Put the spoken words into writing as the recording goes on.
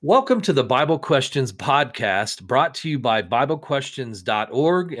Welcome to the Bible Questions podcast brought to you by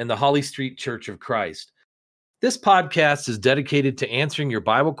BibleQuestions.org and the Holly Street Church of Christ. This podcast is dedicated to answering your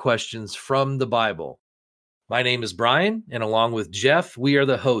Bible questions from the Bible. My name is Brian, and along with Jeff, we are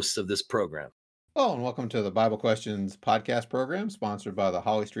the hosts of this program. Hello, and welcome to the Bible Questions podcast program sponsored by the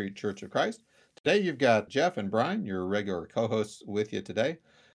Holly Street Church of Christ. Today, you've got Jeff and Brian, your regular co hosts, with you today.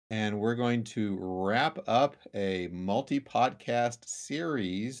 And we're going to wrap up a multi-podcast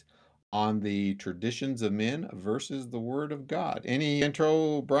series on the traditions of men versus the Word of God. Any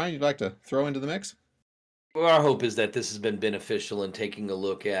intro, Brian, you'd like to throw into the mix? Well, our hope is that this has been beneficial in taking a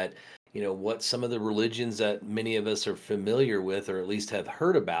look at, what some of the religions that many of us are familiar with, or at least have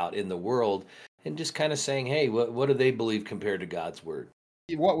heard about in the world, and just kind of saying, hey, what do they believe compared to God's Word?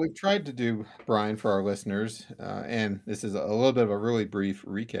 What we've tried to do, Brian, for our listeners, and this is a little bit of a really brief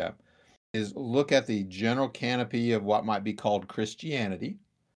recap, is look at the general canopy of what might be called Christianity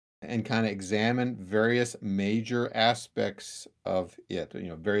and kind of examine various major aspects of it,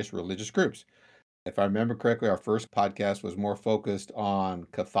 various religious groups. If I remember correctly, our first podcast was more focused on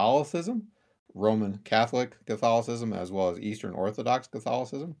Catholicism, Roman Catholic Catholicism, as well as Eastern Orthodox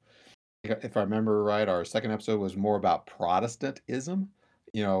Catholicism. If I remember right, our second episode was more about Protestantism,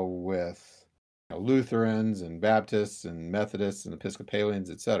 with Lutherans and Baptists and Methodists and Episcopalians,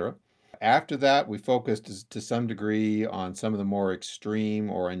 etc. After that, we focused to some degree on some of the more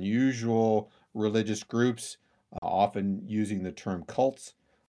extreme or unusual religious groups, often using the term cults,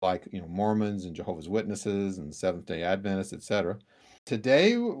 like Mormons and Jehovah's Witnesses and Seventh-day Adventists, etc.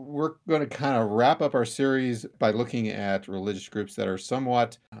 Today, we're going to kind of wrap up our series by looking at religious groups that are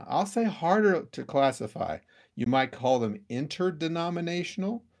somewhat, I'll say, harder to classify. You might call them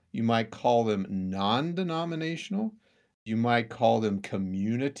interdenominational. You might call them non-denominational. You might call them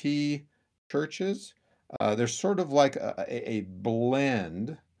community churches. They're sort of like a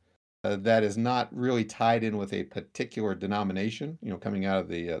blend that is not really tied in with a particular denomination, coming out of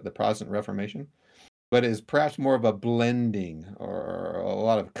the Protestant Reformation, but is perhaps more of a blending or a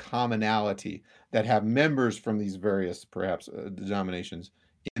lot of commonality that have members from these various, perhaps, denominations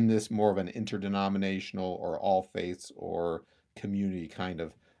in this more of an interdenominational or all faiths or community kind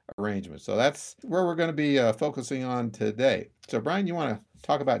of arrangement. So that's where we're going to be focusing on today. So, Brian, you want to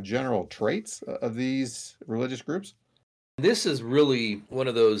talk about general traits of these religious groups? This is really one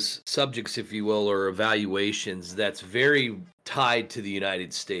of those subjects, if you will, or evaluations that's very tied to the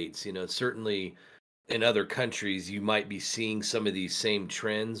United States. Certainly in other countries, you might be seeing some of these same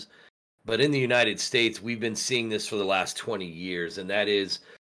trends. But in the United States, we've been seeing this for the last 20 years. And that is,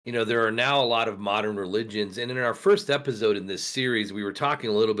 there are now a lot of modern religions. And in our first episode in this series, we were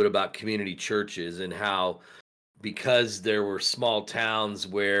talking a little bit about community churches and how, because there were small towns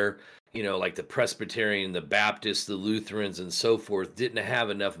where, like the Presbyterian, the Baptists, the Lutherans, and so forth, didn't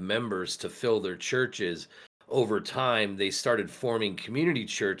have enough members to fill their churches. Over time, they started forming community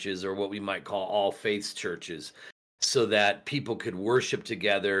churches, or what we might call all faiths churches, so that people could worship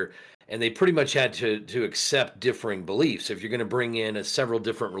together. And they pretty much had to accept differing beliefs. If you're going to bring in several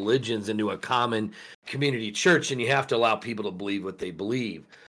different religions into a common community church, and you have to allow people to believe what they believe.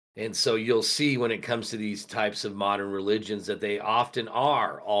 And so you'll see when it comes to these types of modern religions that they often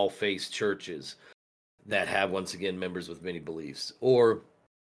are all faiths churches that have, once again, members with many beliefs. Or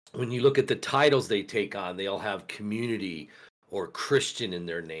when you look at the titles they take on, they all have community or Christian in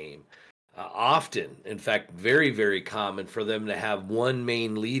their name. Often, in fact, very, very common for them to have one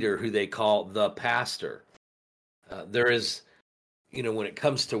main leader who they call the pastor. There is, when it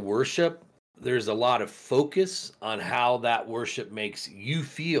comes to worship, there's a lot of focus on how that worship makes you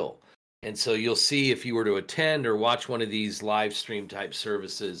feel. And so you'll see, if you were to attend or watch one of these live stream type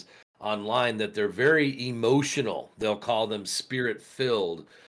services online, that they're very emotional. They'll call them spirit-filled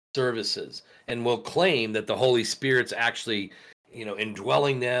services, and will claim that the Holy Spirit's actually,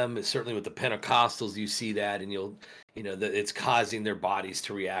 indwelling them. Certainly with the Pentecostals, you see that, and that it's causing their bodies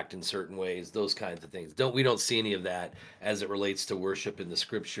to react in certain ways, those kinds of things. We don't see any of that as it relates to worship in the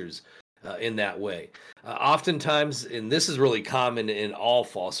scriptures in that way. Oftentimes, and this is really common in all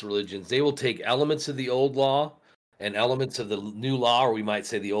false religions, they will take elements of the old law and elements of the new law, or we might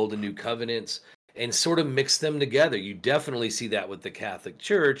say the old and new covenants, and sort of mix them together. You definitely see that with the Catholic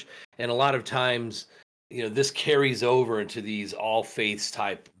Church, and a lot of times, this carries over into these all faiths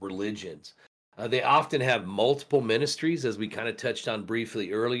type religions. They often have multiple ministries, as we kind of touched on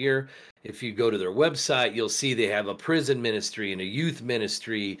briefly earlier. If you go to their website, you'll see they have a prison ministry and a youth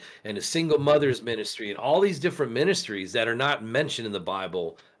ministry and a single mother's ministry, and all these different ministries that are not mentioned in the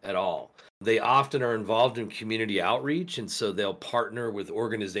Bible at all. They often are involved in community outreach, and so they'll partner with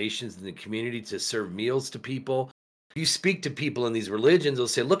organizations in the community to serve meals to people. You speak to people in these religions, they'll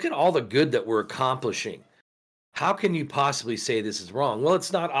say, look at all the good that we're accomplishing. How can you possibly say this is wrong? Well,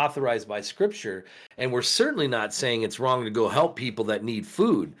 it's not authorized by scripture, and we're certainly not saying it's wrong to go help people that need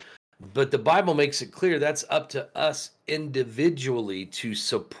food. But the Bible makes it clear that's up to us individually to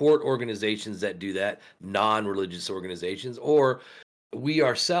support organizations that do that, non religious organizations, or we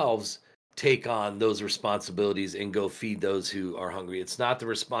ourselves take on those responsibilities and go feed those who are hungry. It's not the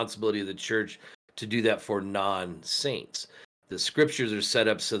responsibility of the church to do that for non saints. The scriptures are set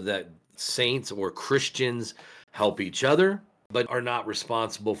up so that saints or Christians help each other, but are not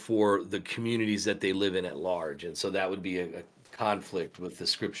responsible for the communities that they live in at large. And so that would be a conflict with the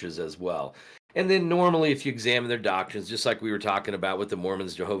scriptures as well. And then normally, if you examine their doctrines, just like we were talking about with the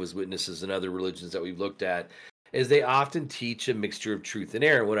Mormons, Jehovah's Witnesses, and other religions that we've looked at, is they often teach a mixture of truth and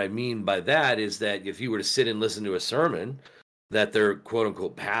error. What I mean by that is that if you were to sit and listen to a sermon that their quote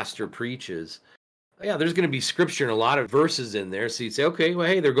unquote pastor preaches, yeah, there's going to be scripture and a lot of verses in there. So you'd say, okay, well,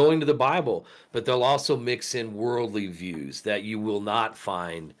 hey, they're going to the Bible, but they'll also mix in worldly views that you will not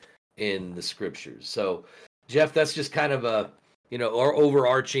find in the scriptures. So, Jeff, that's just kind of a, our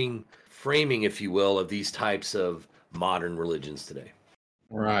overarching framing, if you will, of these types of modern religions today.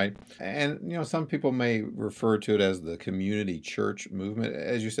 Right. And, some people may refer to it as the community church movement.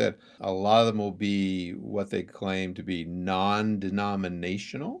 As you said, a lot of them will be what they claim to be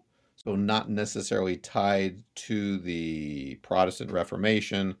non-denominational, so not necessarily tied to the Protestant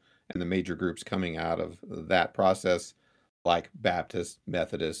Reformation and the major groups coming out of that process, like Baptist,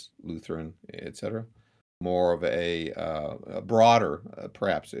 Methodist, Lutheran, etc. More of a broader,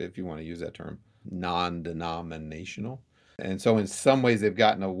 perhaps, if you want to use that term, non-denominational. And so in some ways they've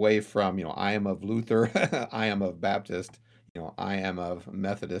gotten away from, I am of Luther, I am of Baptist, I am of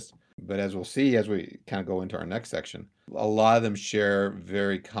Methodist. But as we'll see, as we kind of go into our next section, a lot of them share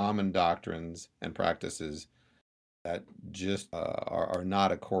very common doctrines and practices that just are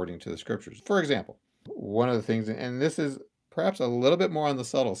not according to the scriptures. For example, one of the things, and this is perhaps a little bit more on the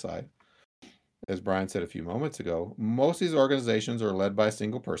subtle side, as Brian said a few moments ago, most of these organizations are led by a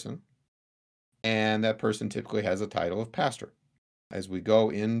single person, and that person typically has a title of pastor. As we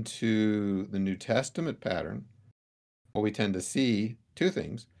go into the New Testament pattern, what we tend to see two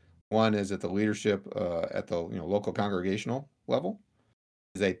things. One is that the leadership at the local congregational level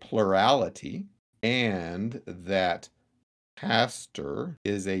is a plurality, and that pastor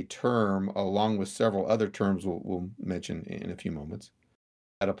is a term, along with several other terms we'll mention in a few moments,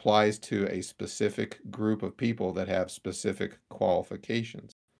 that applies to a specific group of people that have specific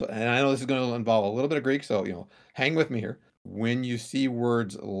qualifications. And I know this is going to involve a little bit of Greek, so hang with me here. When you see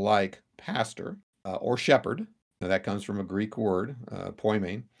words like pastor or shepherd, now that comes from a Greek word,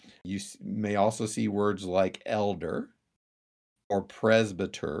 poimen. You may also see words like elder or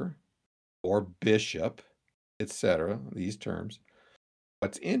presbyter or bishop, etc., these terms.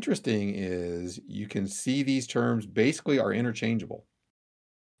 What's interesting is you can see these terms basically are interchangeable,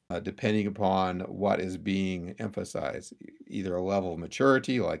 depending upon what is being emphasized, either a level of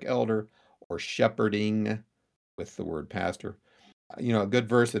maturity like elder or shepherding with the word pastor. A good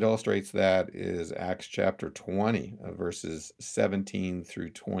verse that illustrates that is Acts chapter 20, verses 17 through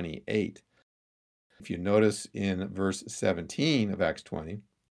 28. If you notice in verse 17 of Acts 20,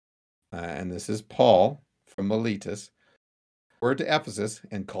 and this is Paul from Miletus, word to Ephesus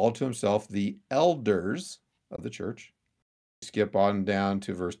and called to himself the elders of the church. Skip on down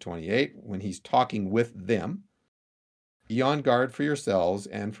to verse 28 when he's talking with them. Be on guard for yourselves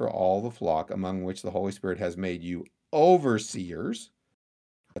and for all the flock among which the Holy Spirit has made you overseers.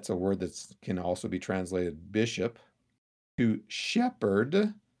 That's a word that can also be translated bishop. To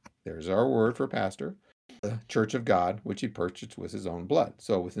shepherd, there's our word for pastor, the church of God, which he purchased with his own blood.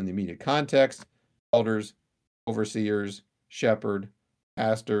 So within the immediate context, elders, overseers, shepherd,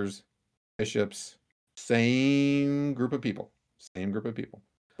 pastors, bishops, same group of people.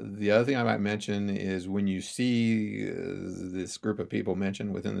 The other thing I might mention is when you see this group of people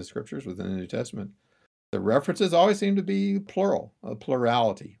mentioned within the scriptures, within the New Testament, the references always seem to be plural, a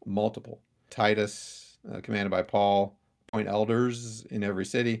plurality, multiple. Titus, commanded by Paul, appoint elders in every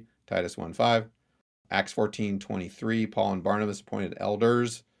city, Titus 1:5. Acts 14:23, Paul and Barnabas appointed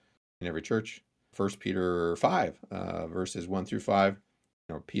elders in every church. 1 Peter 5, verses 1 through 5.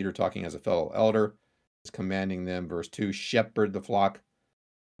 Peter talking as a fellow elder is commanding them, verse 2, shepherd the flock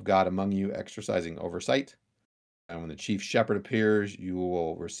of God among you, exercising oversight. And when the chief shepherd appears, you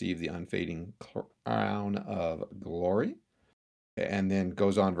will receive the unfading crown of glory. And then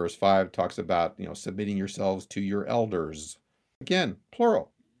goes on, verse 5, talks about, submitting yourselves to your elders. Again,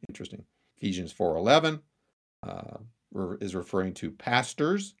 plural. Interesting. Ephesians 4:11 is referring to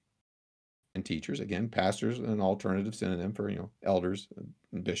pastors. and teachers. Again, pastors, an alternative synonym for, elders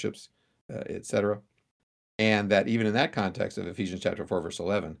and bishops, etc. And that even in that context of Ephesians chapter 4, verse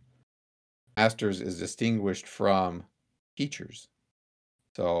 11, pastors is distinguished from teachers.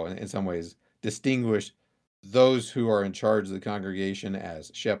 So in some ways, distinguish those who are in charge of the congregation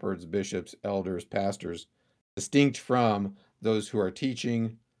as shepherds, bishops, elders, pastors, distinct from those who are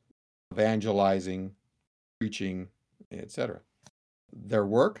teaching, evangelizing, preaching, etc. Their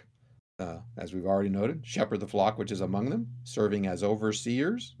work, as we've already noted, shepherd the flock which is among them, serving as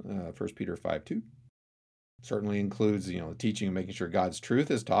overseers, 1 Peter 5:2. Certainly includes, the teaching and making sure God's truth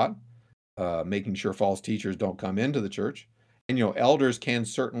is taught, making sure false teachers don't come into the church. And, elders can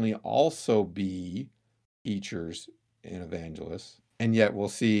certainly also be teachers and evangelists. And yet we'll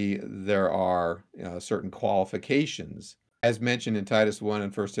see there are certain qualifications. As mentioned in Titus 1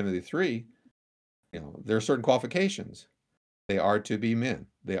 and 1 Timothy 3, there are certain qualifications. They are to be men.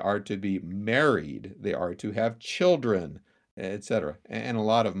 They are to be married. They are to have children, etc. And a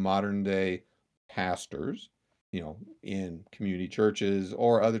lot of modern day pastors, in community churches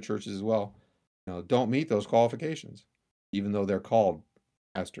or other churches as well, don't meet those qualifications, even though they're called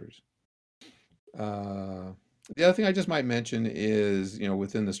pastors. The other thing I just might mention is,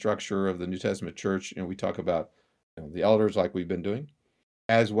 within the structure of the New Testament church, we talk about the elders like we've been doing,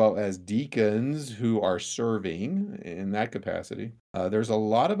 as well as deacons who are serving in that capacity. There's a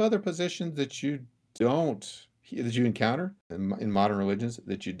lot of other positions that you encounter in modern religions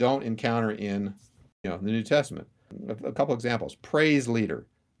that you don't encounter in the New Testament. A couple examples: praise leader,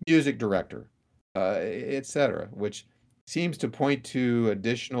 music director, etc., which seems to point to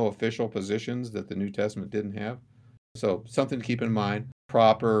additional official positions that the New Testament didn't have. So something to keep in mind: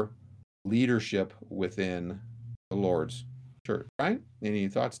 proper leadership within the Lord's church. Right? Any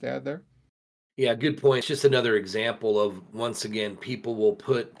thoughts to add there? Yeah, good point. It's just another example of, once again, people will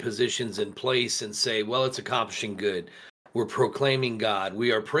put positions in place and say, well, it's accomplishing good. We're proclaiming God.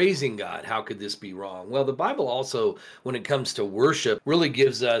 We are praising God. How could this be wrong? Well, the Bible also, when it comes to worship, really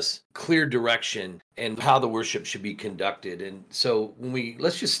gives us clear direction and how the worship should be conducted. And so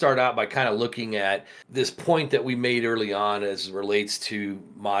let's just start out by kind of looking at this point that we made early on as it relates to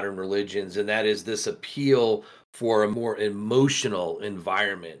modern religions, and that is this appeal for a more emotional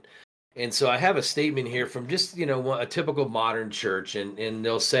environment. And so I have a statement here from just, a typical modern church, and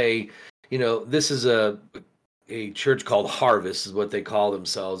they'll say, this is a church called Harvest is what they call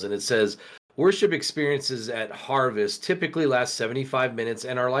themselves. And it says, worship experiences at Harvest typically last 75 minutes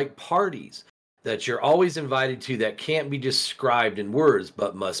and are like parties that you're always invited to that can't be described in words,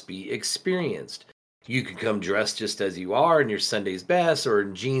 but must be experienced. You can come dressed just as you are in your Sunday's best or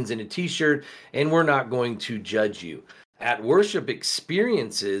in jeans and a t-shirt, and we're not going to judge you. At worship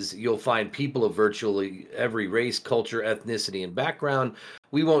experiences, you'll find people of virtually every race, culture, ethnicity, and background.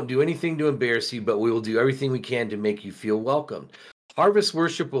 We won't do anything to embarrass you, but we will do everything we can to make you feel welcomed. Harvest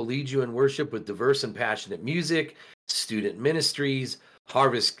Worship will lead you in worship with diverse and passionate music, student ministries.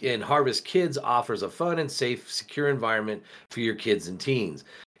 Harvest Kids offers a fun and safe, secure environment for your kids and teens.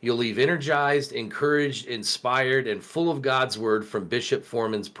 You'll leave energized, encouraged, inspired, and full of God's word from Bishop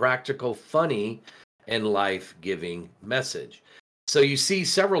Foreman's practical, funny, and life-giving message. So you see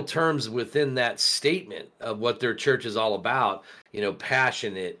several terms within that statement of what their church is all about,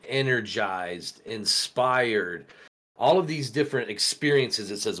 passionate, energized, inspired, all of these different experiences.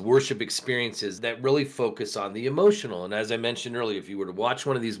 It says worship experiences that really focus on the emotional. And as I mentioned earlier, if you were to watch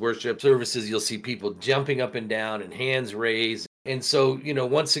one of these worship services, you'll see people jumping up and down and hands raised. And so,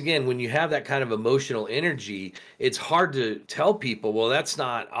 once again, when you have that kind of emotional energy, it's hard to tell people, well, that's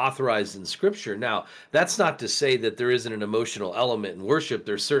not authorized in Scripture. Now, that's not to say that there isn't an emotional element in worship.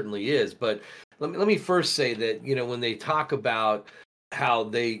 There certainly is. But let me first say that, when they talk about how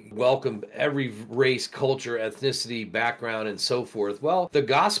they welcome every race, culture, ethnicity, background, and so forth, well, the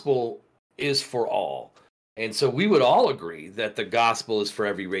gospel is for all. And so we would all agree that the gospel is for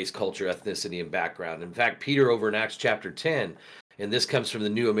every race, culture, ethnicity, and background. In fact, Peter over in Acts chapter 10, and this comes from the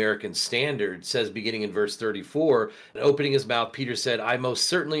New American Standard, says beginning in verse 34, and opening his mouth, Peter said, I most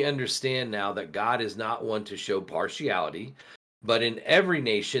certainly understand now that God is not one to show partiality, but in every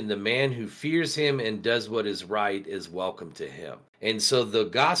nation, the man who fears him and does what is right is welcome to him. And so the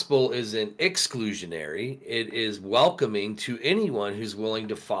gospel isn't exclusionary. It is welcoming to anyone who's willing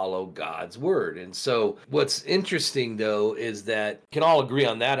to follow God's word. And so what's interesting, though, is that we can all agree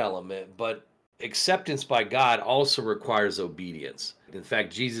on that element, but acceptance by God also requires obedience. In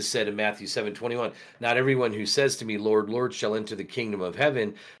fact, Jesus said in Matthew 7:21, not everyone who says to me, Lord, Lord, shall enter the kingdom of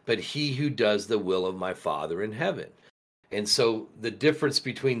heaven, but he who does the will of my Father in heaven. And so the difference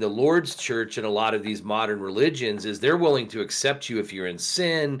between the Lord's church and a lot of these modern religions is they're willing to accept you if you're in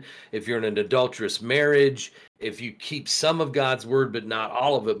sin, if you're in an adulterous marriage, if you keep some of God's word but not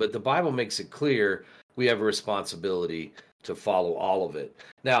all of it. But the Bible makes it clear we have a responsibility to follow all of it.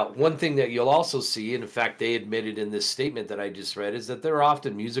 Now, one thing that you'll also see, and in fact, they admitted in this statement that I just read, is that there are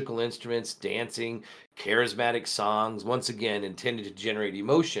often musical instruments, dancing, charismatic songs, once again, intended to generate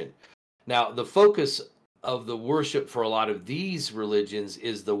emotion. Now, the focus of the worship for a lot of these religions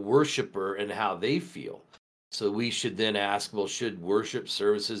is the worshiper and how they feel. So we should then ask, well, should worship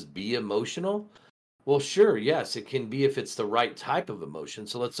services be emotional? Well, sure, yes, it can be if it's the right type of emotion.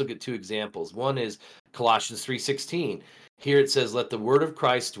 So let's look at two examples. One is Colossians 3:16. Here it says, "Let the word of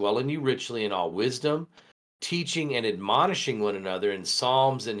Christ dwell in you richly in all wisdom, teaching and admonishing one another in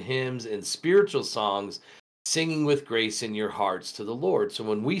psalms and hymns and spiritual songs, singing with grace in your hearts to the Lord." So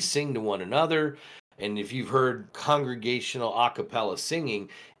when we sing to one another, and if you've heard congregational a cappella singing,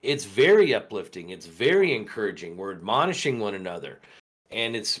 it's very uplifting, it's very encouraging. We're admonishing one another.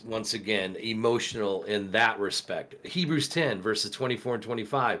 And it's once again emotional in that respect. Hebrews 10, verses 24 and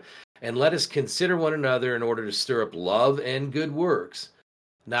 25. "And let us consider one another in order to stir up love and good works,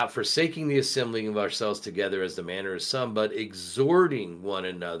 not forsaking the assembling of ourselves together as the manner of some, but exhorting one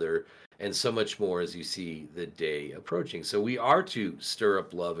another, and so much more as you see the day approaching." So we are to stir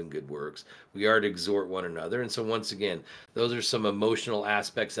up love and good works. We are to exhort one another. And so once again, those are some emotional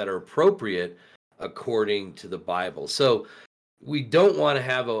aspects that are appropriate according to the Bible. So we don't want to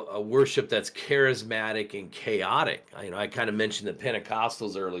have a worship that's charismatic and chaotic. I kind of mentioned the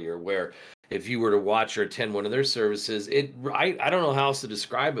Pentecostals earlier, where if you were to watch or attend one of their services, I don't know how else to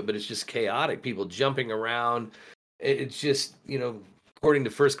describe it, but it's just chaotic. People jumping around. It's just, according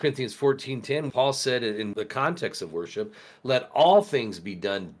to 1 Corinthians 14:10, Paul said in the context of worship, "Let all things be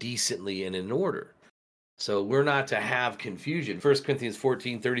done decently and in order." So we're not to have confusion. 1 Corinthians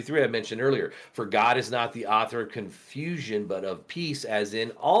 14:33, I mentioned earlier, "For God is not the author of confusion, but of peace, as in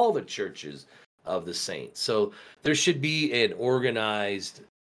all the churches of the saints." So there should be an organized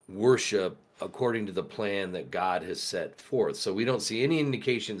worship according to the plan that God has set forth. So we don't see any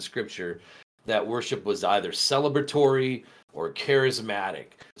indication in Scripture that worship was either celebratory or charismatic.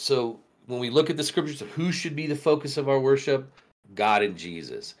 So when we look at the Scriptures, who should be the focus of our worship? God and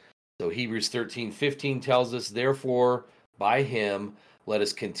Jesus. So Hebrews 13:15 tells us, "Therefore, by him, let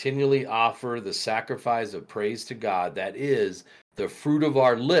us continually offer the sacrifice of praise to God, that is, the fruit of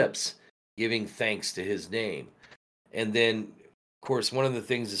our lips, giving thanks to his name." And then, of course, one of the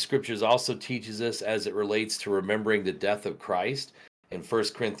things the scriptures also teaches us as it relates to remembering the death of Christ, in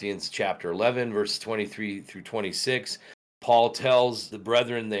 1 Corinthians chapter 11, verses 23 through 26, Paul tells the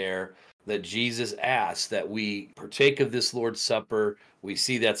brethren there that Jesus asked that we partake of this Lord's Supper. We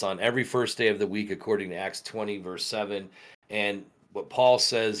see that's on every first day of the week, according to Acts 20, verse 7. And what Paul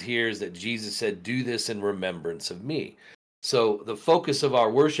says here is that Jesus said, "Do this in remembrance of me." So the focus of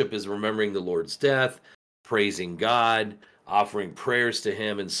our worship is remembering the Lord's death, praising God, offering prayers to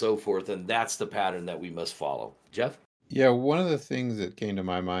him, and so forth. And that's the pattern that we must follow. Jeff? Yeah, one of the things that came to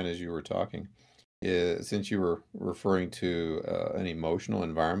my mind as you were talking is, since you were referring to an emotional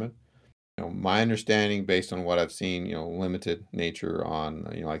environment, my understanding based on what I've seen, limited nature on,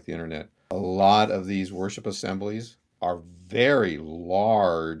 like the internet, a lot of these worship assemblies are very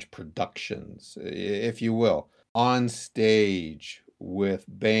large productions, if you will, on stage with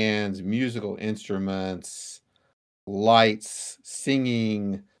bands, musical instruments, lights,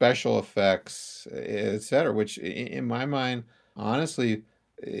 singing, special effects, etc., which in my mind, honestly,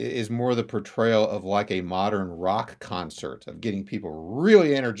 is more the portrayal of like a modern rock concert, of getting people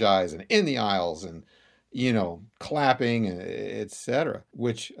really energized and in the aisles and clapping, etc.,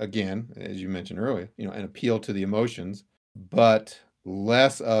 which again, as you mentioned earlier, an appeal to the emotions, but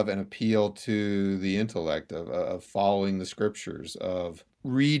less of an appeal to the intellect of following the scriptures, of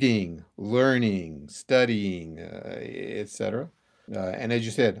reading, learning, studying, etc. And as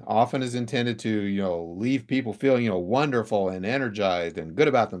you said, often is intended to, leave people feeling, wonderful and energized and good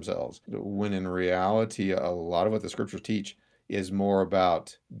about themselves. When in reality, a lot of what the scriptures teach is more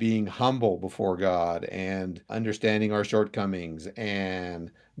about being humble before God and understanding our shortcomings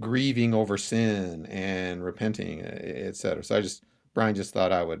and grieving over sin and repenting, etc. So Brian just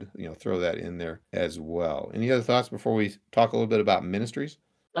thought I would, throw that in there as well. Any other thoughts before we talk a little bit about ministries?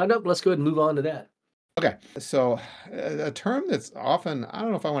 No, let's go ahead and move on to that. Okay, so a term that's often, I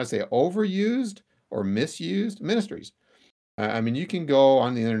don't know if I want to say overused or misused, ministries. I mean, you can go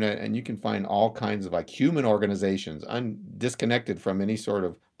on the internet and you can find all kinds of like human organizations, disconnected from any sort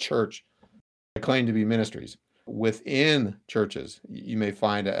of church, that claim to be ministries. Within churches, you may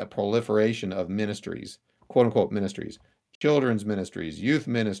find a proliferation of ministries, quote unquote ministries. children's ministries, youth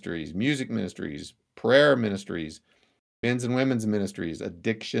ministries, music ministries, prayer ministries, men's and women's ministries,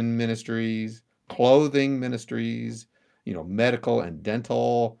 addiction ministries, clothing ministries, medical and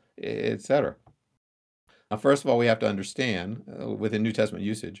dental, etc. Now, first of all, we have to understand within New Testament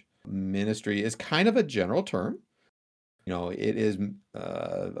usage, ministry is kind of a general term. It is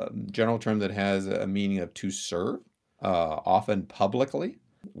a general term that has a meaning of to serve, often publicly.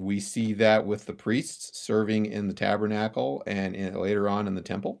 We see that with the priests serving in the tabernacle and later on in the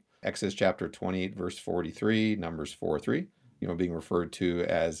temple. Exodus chapter 28, verse 43, Numbers 4:3, being referred to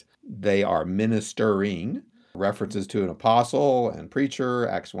as they are ministering. References to an apostle and preacher,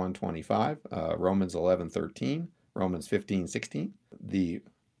 Acts 1:25, Romans 11:13, Romans 15:16. The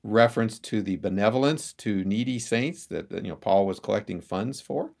reference to the benevolence to needy saints that Paul was collecting funds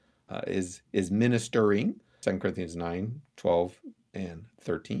for is ministering, 2 Corinthians 9:12 and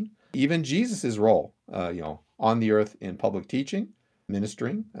 13. Even Jesus's role, on the earth in public teaching,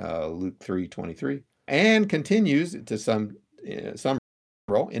 ministering, Luke 3:23, and continues to some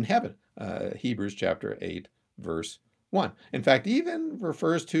role in heaven, Hebrews chapter 8, verse 1. In fact, even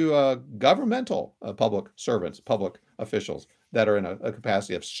refers to governmental public servants, public officials that are in a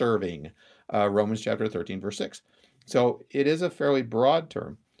capacity of serving, Romans chapter 13, verse 6. So it is a fairly broad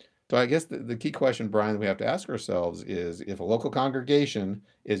term. So I guess the key question, Brian, that we have to ask ourselves is if a local congregation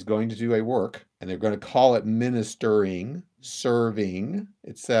is going to do a work and they're going to call it ministering, serving,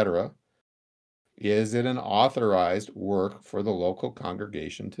 etc., is it an authorized work for the local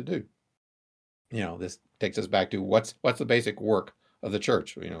congregation to do? This takes us back to what's the basic work of the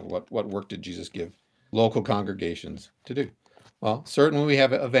church? What work did Jesus give local congregations to do? Well, certainly we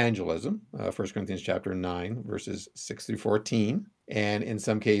have evangelism, 1 Corinthians chapter 9, verses 6 through 14, and in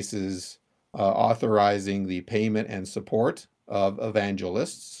some cases authorizing the payment and support of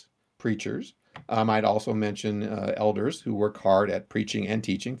evangelists, preachers. I might also mention elders who work hard at preaching and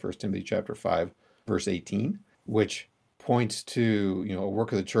teaching, 1 Timothy chapter 5, verse 18, which points to a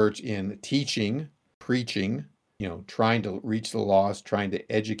work of the church in teaching, preaching, trying to reach the lost, trying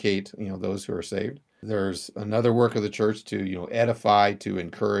to educate those who are saved. There's another work of the church to edify, to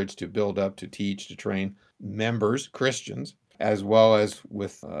encourage, to build up, to teach, to train members, Christians, as well as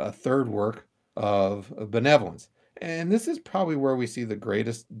with a third work of benevolence. And this is probably where we see the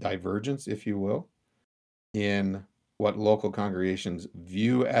greatest divergence, if you will, in what local congregations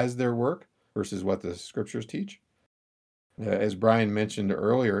view as their work versus what the scriptures teach. As Brian mentioned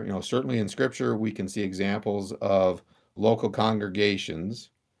earlier, certainly in Scripture, we can see examples of local congregations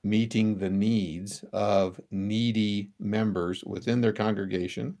meeting the needs of needy members within their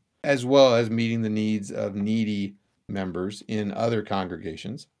congregation, as well as meeting the needs of needy members in other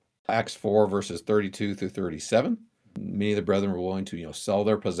congregations. Acts 4, verses 32 through 37. Many of the brethren were willing to, sell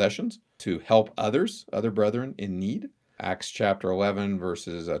their possessions to help other brethren in need. Acts chapter 11,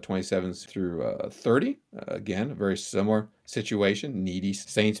 verses 27 through 30. Again, a very similar situation, needy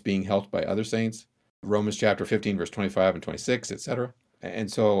saints being helped by other saints. Romans chapter 15, verse 25 and 26, etc.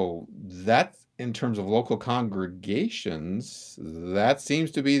 And so that, in terms of local congregations, that seems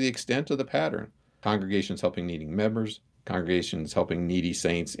to be the extent of the pattern. Congregations helping needing members, congregations helping needy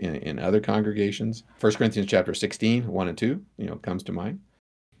saints in other congregations. 1 Corinthians chapter 16, 1 and 2, comes to mind.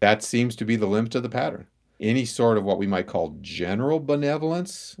 That seems to be the limit of the pattern. Any sort of what we might call general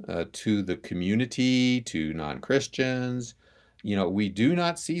benevolence to the community, to non-Christians, we do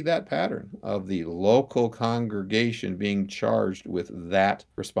not see that pattern of the local congregation being charged with that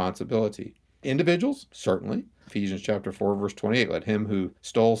responsibility. Individuals, certainly. Ephesians chapter 4, verse 28, let him who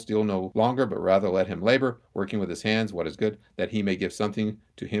stole steal no longer, but rather let him labor, working with his hands what is good, that he may give something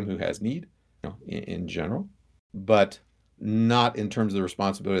to him who has need, in general. But not in terms of the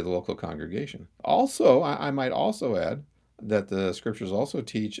responsibility of the local congregation. Also, I might also add that the scriptures also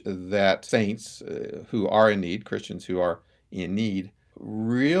teach that saints who are in need, Christians who are in need,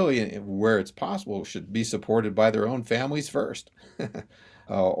 really, where it's possible, should be supported by their own families first,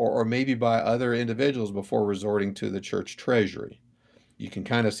 or maybe by other individuals before resorting to the church treasury. You can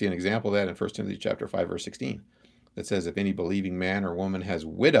kind of see an example of that in 1 Timothy chapter 5, verse 16, that says, if any believing man or woman has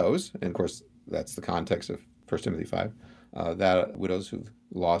widows, and of course, that's the context of 1 Timothy 5, that widows who've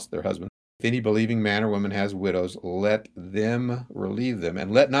lost their husband. If any believing man or woman has widows, let them relieve them,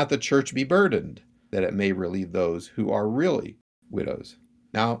 and let not the church be burdened, that it may relieve those who are really widows.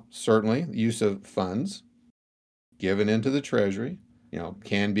 Now, certainly, the use of funds given into the treasury,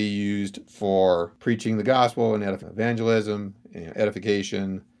 can be used for preaching the gospel and evangelism,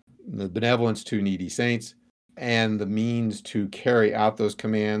 edification, the benevolence to needy saints, and the means to carry out those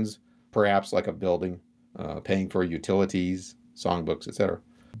commands, perhaps like a building, paying for utilities, songbooks, etc.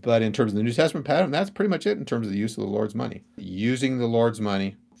 But in terms of the New Testament pattern, that's pretty much it in terms of the use of the Lord's money. Using the Lord's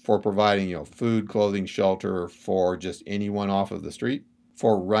money for providing, food, clothing, shelter for just anyone off of the street,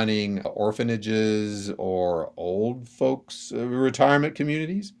 for running orphanages or old folks retirement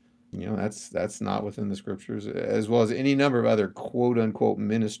communities. That's not within the scriptures, as well as any number of other quote unquote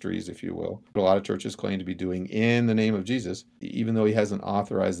ministries, if you will. A lot of churches claim to be doing in the name of Jesus, even though he hasn't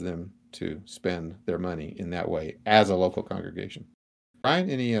authorized them to spend their money in that way as a local congregation. Brian,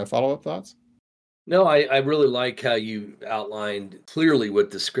 any follow-up thoughts? No, I really like how you outlined clearly what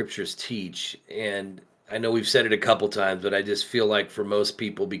the scriptures teach. And I know we've said it a couple times, but I just feel like for most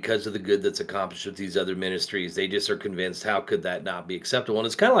people, because of the good that's accomplished with these other ministries, they just are convinced, how could that not be acceptable? And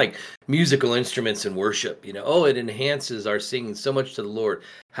it's kind of like musical instruments in worship. Oh, it enhances our singing so much to the Lord.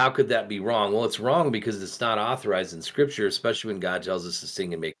 How could that be wrong? Well, it's wrong because it's not authorized in scripture, especially when God tells us to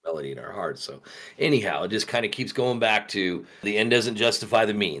sing and make melody in our hearts. So anyhow, it just kind of keeps going back to the end doesn't justify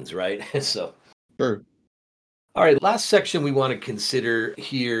the means, right? So. Sure. All right, last section we want to consider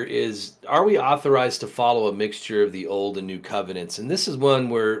here is, are we authorized to follow a mixture of the old and new covenants? And this is one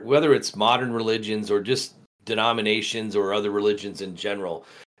where, whether it's modern religions or just denominations or other religions in general,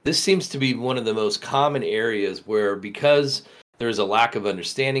 this seems to be one of the most common areas where, because there's a lack of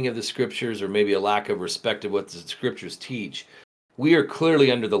understanding of the scriptures or maybe a lack of respect of what the scriptures teach, we are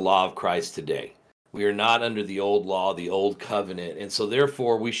clearly under the law of Christ today. We are not under the old law, the old covenant. And so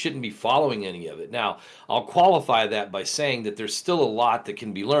therefore we shouldn't be following any of it. Now, I'll qualify that by saying that there's still a lot that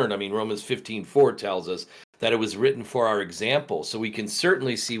can be learned. I mean, Romans 15:4 tells us that it was written for our example. So we can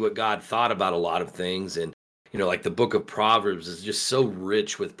certainly see what God thought about a lot of things. And, like the book of Proverbs is just so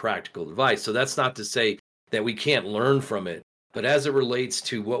rich with practical advice. So that's not to say that we can't learn from it. But as it relates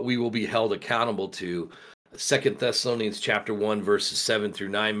to what we will be held accountable to, 2 Thessalonians chapter 1, verses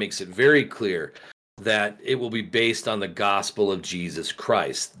 7-9 makes it very clear that it will be based on the gospel of Jesus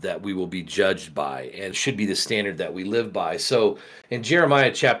Christ that we will be judged by, and should be the standard that we live by. So in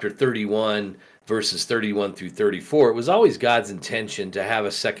Jeremiah chapter 31, verses 31-34, it was always God's intention to have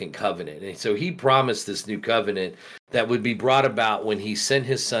a second covenant. And so he promised this new covenant that would be brought about when he sent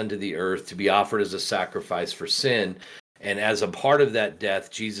his son to the earth to be offered as a sacrifice for sin. And as a part of that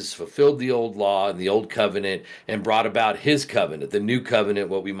death, Jesus fulfilled the old law and the old covenant and brought about his covenant, the new covenant,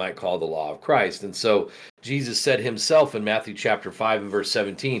 what we might call the law of Christ. And so Jesus said himself in Matthew chapter 5 and verse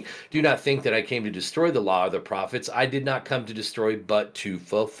 17, "Do not think that I came to destroy the law or the prophets. I did not come to destroy, but to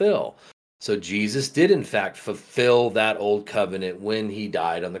fulfill." So Jesus did in fact fulfill that old covenant when he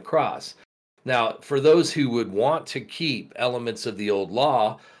died on the cross. Now, for those who would want to keep elements of the old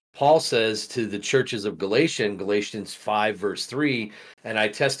law, Paul says to the churches of Galatia in Galatians 5, verse 3, "And I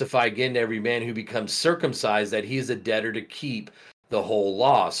testify again to every man who becomes circumcised that he is a debtor to keep the whole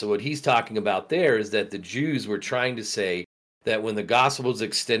law." So what he's talking about there is that the Jews were trying to say that when the gospel was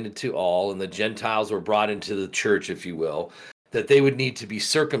extended to all and the Gentiles were brought into the church, if you will, that they would need to be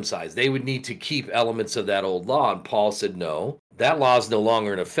circumcised. They would need to keep elements of that old law. And Paul said, no, that law is no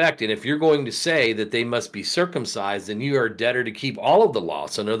longer in effect. And if you're going to say that they must be circumcised, then you are a debtor to keep all of the law.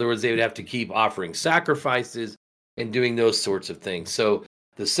 So in other words, they would have to keep offering sacrifices and doing those sorts of things. So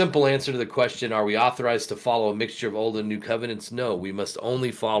the simple answer to the question, are we authorized to follow a mixture of old and new covenants? No, we must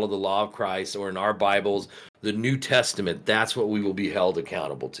only follow the law of Christ, or in our Bibles, the New Testament. That's what we will be held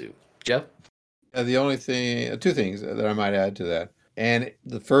accountable to. Jeff? The only thing, two things that I might add to that. And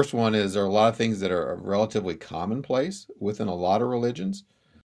the first one is, there are a lot of things that are relatively commonplace within a lot of religions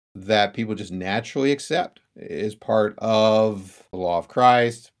that people just naturally accept is part of the law of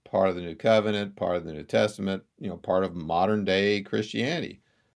Christ, part of the New Covenant, part of the New Testament, part of modern day Christianity.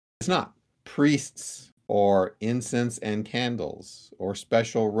 It's not. Priests or incense and candles or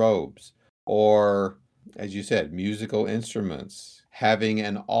special robes or, as you said, musical instruments, having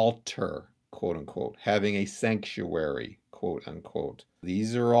an altar, quote unquote, having a sanctuary, quote unquote.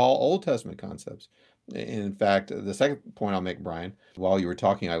 These are all Old Testament concepts. In fact, the second point I'll make, Brian, while you were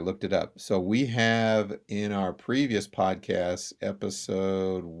talking, I looked it up. So we have in our previous podcast,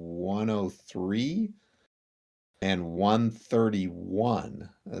 episode 103 and 131,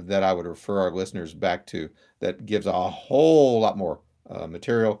 that I would refer our listeners back to, that gives a whole lot more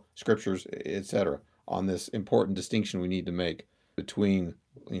material, scriptures, etc., on this important distinction we need to make between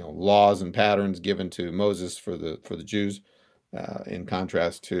laws and patterns given to Moses for the Jews, in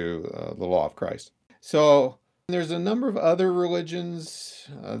contrast to the law of Christ. So there's a number of other religions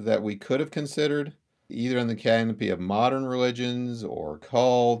that we could have considered, either in the canopy of modern religions or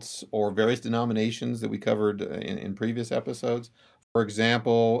cults or various denominations that we covered in previous episodes. For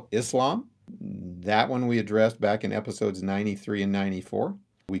example, Islam. That one we addressed back in episodes 93 and 94.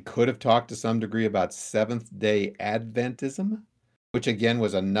 We could have talked to some degree about Seventh-day Adventism. which again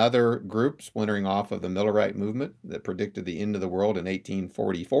was another group splintering off of the Millerite movement that predicted the end of the world in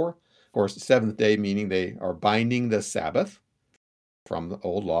 1844. Of course, the seventh day meaning they are binding the Sabbath from the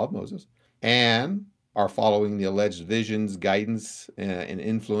old law of Moses and are following the alleged visions, guidance, and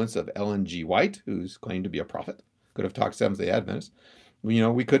influence of Ellen G. White, who's claimed to be a prophet. Could have talked Seventh-day Adventists.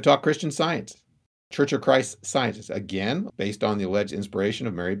 We could talk Christian Science, Church of Christ scientists, again, based on the alleged inspiration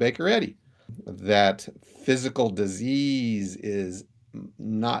of Mary Baker Eddy, that physical disease is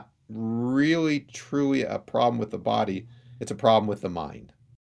not really truly a problem with the body, it's a problem with the mind.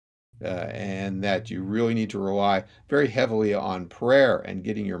 And that you really need to rely very heavily on prayer and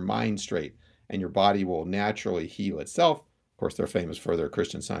getting your mind straight, and your body will naturally heal itself. Of course, they're famous for their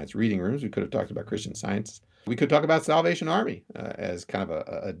Christian Science reading rooms. We could have talked about Christian Science. We could talk about Salvation Army as kind of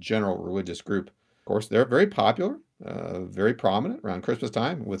a general religious group. Of course, they're very popular, very prominent around Christmas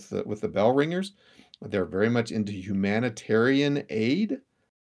time with the bell ringers. They're very much into humanitarian aid,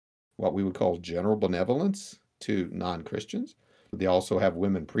 what we would call general benevolence to non-Christians. They also have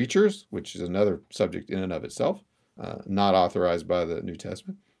women preachers, which is another subject in and of itself, not authorized by the New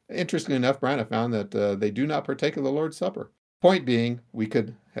Testament. Interestingly enough, Brian, I found that they do not partake of the Lord's Supper. Point being, we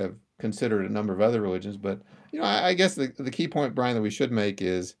could have considered a number of other religions, but I guess the key point, Brian, that we should make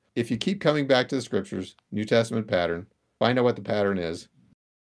is if you keep coming back to the Scriptures, New Testament pattern, find out what the pattern is,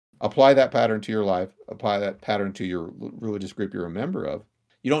 apply that pattern to your life, apply that pattern to your religious group you're a member of.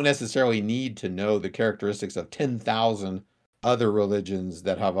 You don't necessarily need to know the characteristics of 10,000 other religions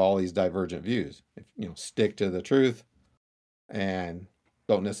that have all these divergent views. Stick to the truth and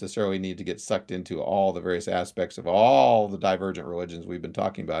don't necessarily need to get sucked into all the various aspects of all the divergent religions we've been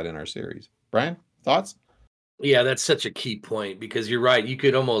talking about in our series. Brian, thoughts? Yeah, that's such a key point because you're right. You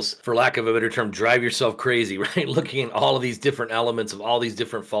could almost, for lack of a better term, drive yourself crazy, right? Looking at all of these different elements of all these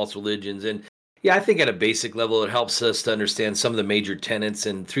different false religions. And yeah, I think at a basic level, it helps us to understand some of the major tenets.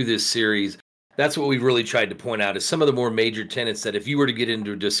 And through this series, that's what we've really tried to point out is some of the more major tenets that if you were to get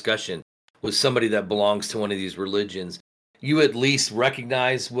into a discussion with somebody that belongs to one of these religions, you at least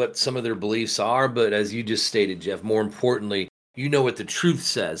recognize what some of their beliefs are. But as you just stated, Jeff, more importantly, you know what the truth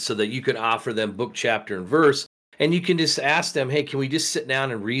says so that you can offer them book, chapter, and verse. And you can just ask them, hey, can we just sit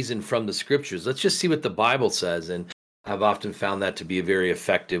down and reason from the scriptures? Let's just see what the Bible says. And I've often found that to be a very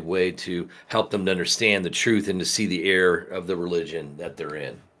effective way to help them to understand the truth and to see the error of the religion that they're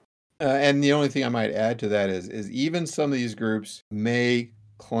in. And the only thing I might add to that is even some of these groups may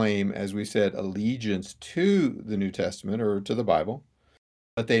claim, as we said, allegiance to the New Testament or to the Bible,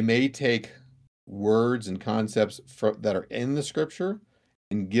 but they may take words and concepts that are in the Scripture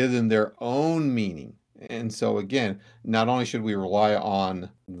and give them their own meaning. And so again, not only should we rely on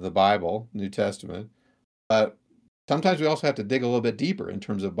the Bible, New Testament, but sometimes we also have to dig a little bit deeper in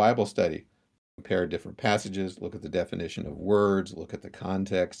terms of Bible study. Compare different passages, look at the definition of words, look at the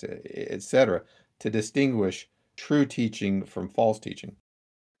context, etc., to distinguish true teaching from false teaching.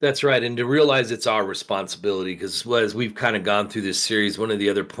 That's right. And to realize it's our responsibility, because as we've kind of gone through this series, one of the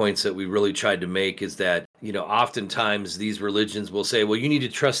other points that we really tried to make is that, oftentimes these religions will say, well, you need to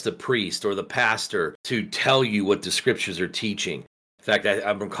trust the priest or the pastor to tell you what the scriptures are teaching. In fact,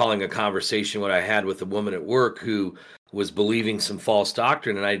 I'm recalling a conversation what I had with a woman at work who was believing some false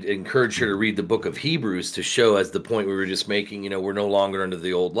doctrine, and I encouraged her to read the book of Hebrews to show, as the point we were just making, we're no longer under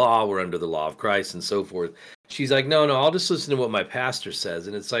the old law, we're under the law of Christ and so forth. She's like, no, I'll just listen to what my pastor says.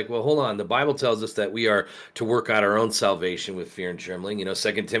 And it's like, well, hold on. The Bible tells us that we are to work out our own salvation with fear and trembling. 2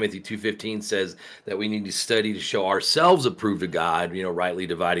 Timothy 2:15 says that we need to study to show ourselves approved to God, rightly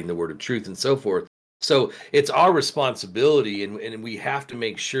dividing the word of truth and so forth. So it's our responsibility, and we have to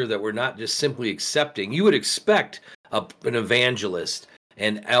make sure that we're not just simply accepting. You would expect an evangelist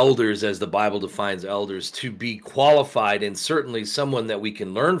and elders, as the Bible defines elders, to be qualified and certainly someone that we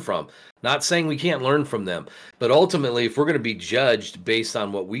can learn from. Not saying we can't learn from them, but ultimately, if we're going to be judged based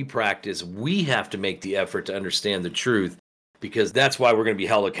on what we practice, we have to make the effort to understand the truth, because that's why we're going to be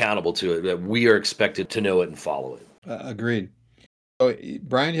held accountable to it, that we are expected to know it and follow it. Agreed. So,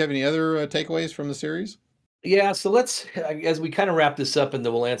 Brian, do you have any other takeaways from the series? Yeah, so let's, as we kind of wrap this up, and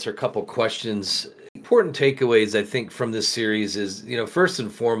then we'll answer a couple questions. Important takeaways, I think, from this series is, first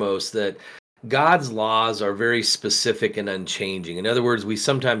and foremost, that God's laws are very specific and unchanging. In other words, we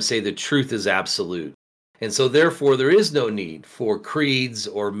sometimes say the truth is absolute. And so therefore, there is no need for creeds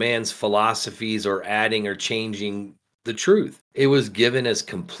or man's philosophies or adding or changing the truth. It was given as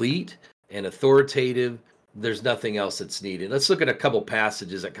complete and authoritative. There's nothing else that's needed. Let's look at a couple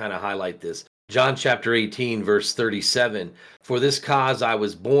passages that kind of highlight this. John chapter 18, verse 37, for this cause I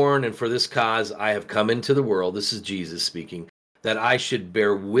was born, and for this cause I have come into the world. This is Jesus speaking, that I should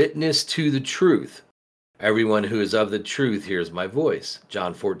bear witness to the truth. Everyone who is of the truth hears my voice.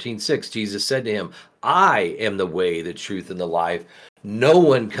 John 14:6, Jesus said to him, I am the way, the truth, and the life. No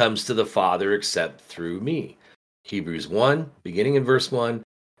one comes to the Father except through me. Hebrews 1, beginning in verse 1,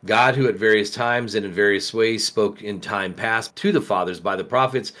 God, who at various times and in various ways spoke in time past to the fathers by the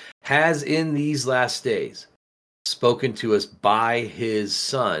prophets, has in these last days spoken to us by his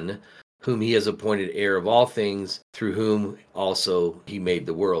Son, whom he has appointed heir of all things, through whom also he made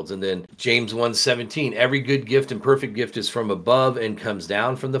the worlds. And then James 1:17, every good gift and perfect gift is from above and comes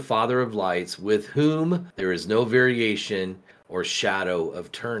down from the Father of lights, with whom there is no variation or shadow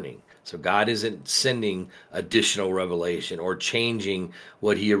of turning. So God isn't sending additional revelation or changing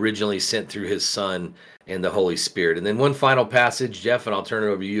what he originally sent through his Son and the Holy Spirit. And then one final passage, Jeff, and I'll turn it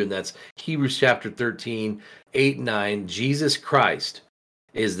over to you, and that's Hebrews chapter 13, 8, 9. Jesus Christ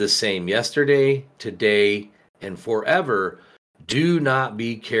is the same yesterday, today, and forever. Do not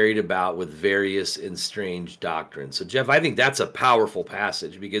be carried about with various and strange doctrines. So, Jeff, I think that's a powerful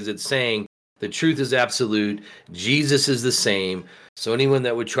passage because it's saying the truth is absolute. Jesus is the same. So anyone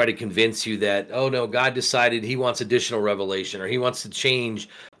that would try to convince you that, oh, no, God decided he wants additional revelation or he wants to change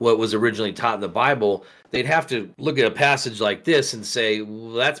what was originally taught in the Bible, they'd have to look at a passage like this and say,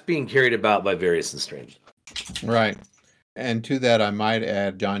 well, that's being carried about by various and strange. Right. And to that, I might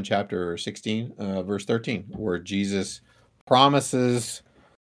add John chapter 16, verse 13, where Jesus promises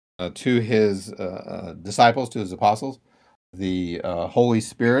to his disciples, to his apostles, the Holy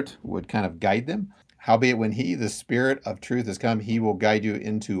Spirit would kind of guide them. Howbeit, when he, the Spirit of truth, has come, he will guide you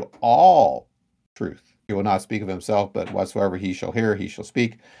into all truth. He will not speak of himself, but whatsoever he shall hear, he shall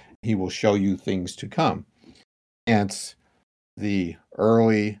speak. He will show you things to come. Hence, the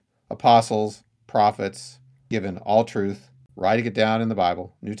early apostles, prophets, given all truth, writing it down in the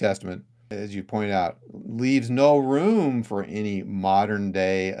Bible, New Testament, as you point out, leaves no room for any modern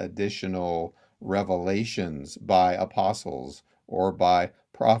day additional revelations by apostles or by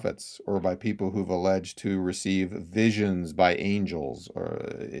prophets or by people who've alleged to receive visions by angels, or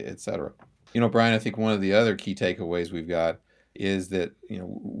etc. Brian, I think one of the other key takeaways we've got is that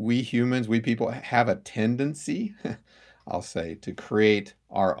we humans, we people have a tendency, I'll say, to create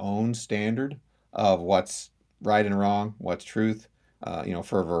our own standard of what's right and wrong, what's truth,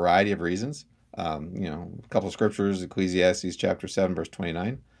 for a variety of reasons. A couple of scriptures, Ecclesiastes chapter 7, verse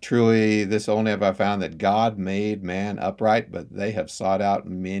 29. Truly, this only have I found, that God made man upright, but they have sought out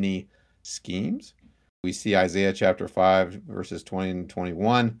many schemes. We see Isaiah chapter 5, verses 20 and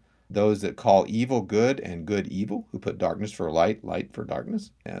 21. Those that call evil good and good evil, who put darkness for light, light for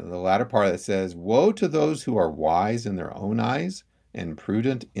darkness. And the latter part that says, woe to those who are wise in their own eyes and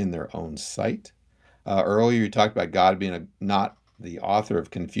prudent in their own sight. Earlier, you talked about God being not the author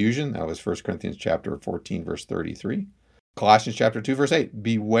of confusion. That was 1 Corinthians chapter 14, verse 33. Colossians chapter 2, verse 8.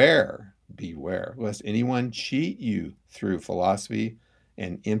 Beware, lest anyone cheat you through philosophy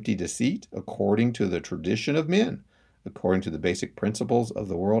and empty deceit, according to the tradition of men, according to the basic principles of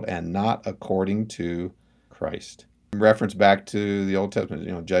the world, and not according to Christ. Reference back to the Old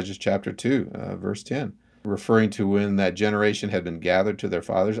Testament, Judges chapter 2, verse 10. Referring to when that generation had been gathered to their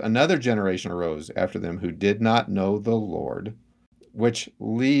fathers, another generation arose after them who did not know the Lord, which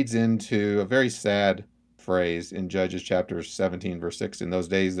leads into a very sad phrase in Judges chapter 17, verse 6. In those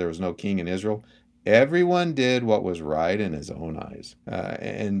days there was no king in Israel. Everyone did what was right in his own eyes.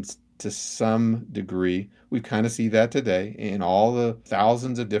 And to some degree, we kind of see that today in all the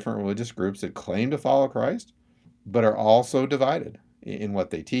thousands of different religious groups that claim to follow Christ, but are also divided in what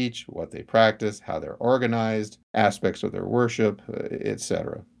they teach, what they practice, how they're organized, aspects of their worship,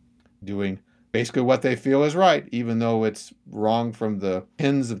 etc. Doing basically what they feel is right, even though it's wrong from the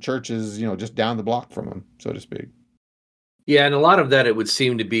pins of churches, just down the block from them, so to speak. Yeah, and a lot of that, it would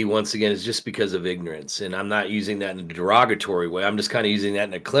seem to be, once again, is just because of ignorance. And I'm not using that in a derogatory way. I'm just kind of using that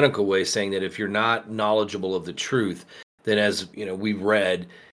in a clinical way, saying that if you're not knowledgeable of the truth, then as we've read,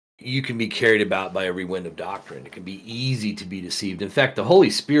 you can be carried about by every wind of doctrine. It can be easy to be deceived. In fact, the Holy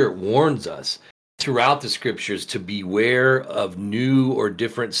Spirit warns us throughout the scriptures to beware of new or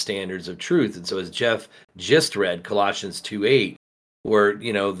different standards of truth. And so as Jeff just read, Colossians 2:8, where,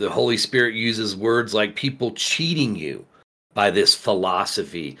 the Holy Spirit uses words like people cheating you by this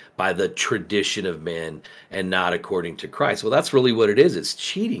philosophy, by the tradition of men, and not according to Christ. Well, that's really what it is. It's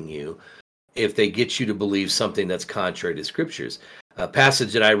cheating you if they get you to believe something that's contrary to scriptures. A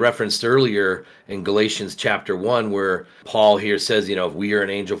passage that I referenced earlier in Galatians chapter 1, where Paul here says, if we are an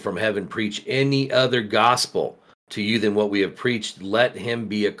angel from heaven preach any other gospel to you than what we have preached, let him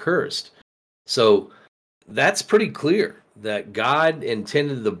be accursed. So that's pretty clear that God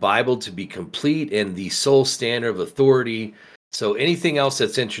intended the Bible to be complete and the sole standard of authority. So anything else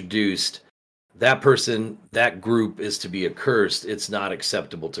that's introduced that person, that group is to be accursed. It's not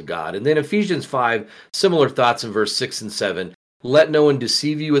acceptable to God. And then Ephesians 5, similar thoughts in verse 6 and 7. Let no one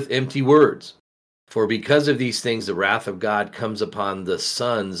deceive you with empty words. For because of these things, the wrath of God comes upon the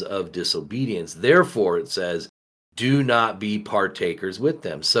sons of disobedience. Therefore, it says, do not be partakers with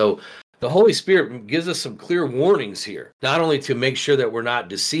them. So the Holy Spirit gives us some clear warnings here, not only to make sure that we're not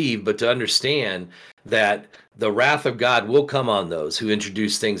deceived, but to understand that the wrath of God will come on those who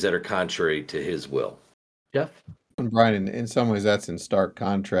introduce things that are contrary to his will. Jeff? And Brian, in some ways, that's in stark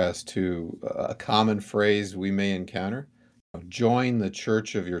contrast to a common phrase we may encounter: join the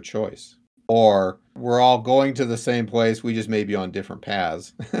church of your choice. Or we're all going to the same place, we just may be on different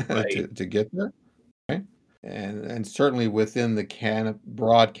paths Right. to get there. Right? And certainly within the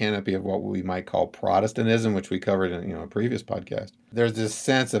broad canopy of what we might call Protestantism, which we covered in a previous podcast, there's this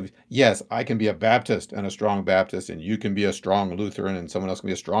sense of, yes, I can be a Baptist and a strong Baptist, and you can be a strong Lutheran, and someone else can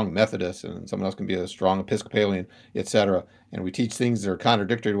be a strong Methodist, and someone else can be a strong Episcopalian, etc. And we teach things that are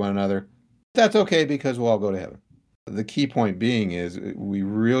contradictory to one another. That's okay, because we'll all go to heaven. The key point being is we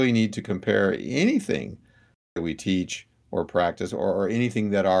really need to compare anything that we teach or practice, or anything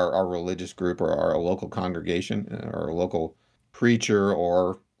that our religious group or our local congregation or a local preacher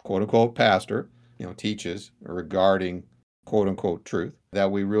or quote unquote pastor teaches regarding quote unquote truth, that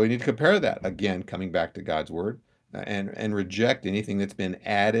we really need to compare that, again coming back to God's word, and reject anything that's been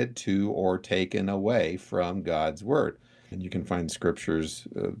added to or taken away from God's word. And you can find scriptures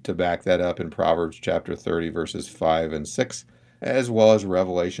to back that up in Proverbs chapter 30 verses 5 and 6, as well as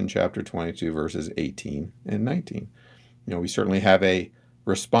Revelation chapter 22 verses 18 and 19. We certainly have a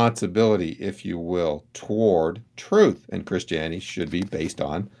responsibility, if you will, toward truth, and Christianity should be based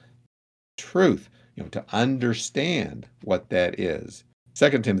on truth, to understand what that is. 2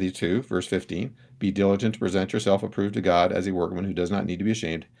 Timothy 2 verse 15, be diligent to present yourself approved to God as a workman who does not need to be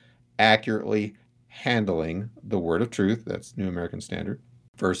ashamed, accurately handling the word of truth. That's New American Standard.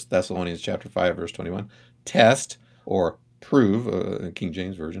 1 Thessalonians chapter 5 verse 21, test or prove, King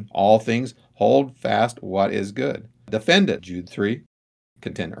James Version, all things, hold fast what is good, defend it, Jude 3,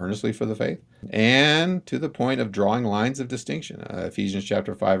 contend earnestly for the faith, and to the point of drawing lines of distinction, Ephesians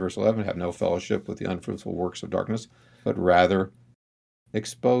chapter 5 verse 11, have no fellowship with the unfruitful works of darkness, but rather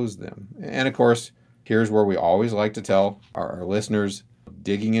expose them. And of course, here's where we always like to tell our listeners: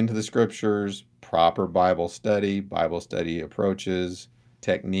 digging into the scriptures, proper Bible study approaches,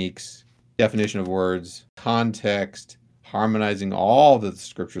 techniques, definition of words, context, harmonizing all that the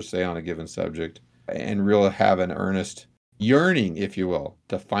scriptures say on a given subject, and really have an earnest yearning, if you will,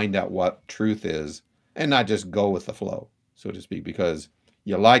 to find out what truth is, and not just go with the flow, so to speak, because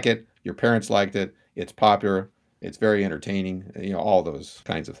you like it, your parents liked it, it's popular, it's very entertaining, all those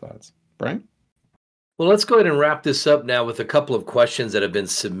kinds of thoughts. Brian? Well, let's go ahead and wrap this up now with a couple of questions that have been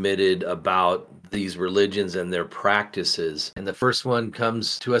submitted about these religions and their practices. And the first one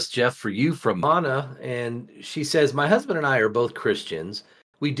comes to us, Jeff, for you from Anna. And she says, my husband and I are both Christians.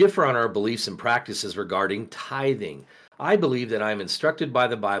 We differ on our beliefs and practices regarding tithing. I believe that I'm instructed by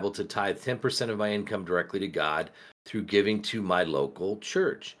the Bible to tithe 10% of my income directly to God through giving to my local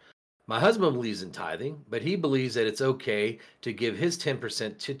church. My husband believes in tithing, but he believes that it's okay to give his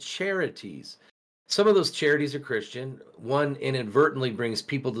 10% to charities. Some of those charities are Christian. One inadvertently brings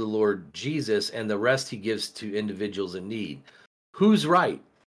people to the Lord Jesus, and the rest he gives to individuals in need. Who's right?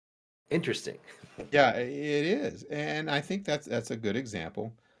 Interesting. Yeah, it is. And I think that's a good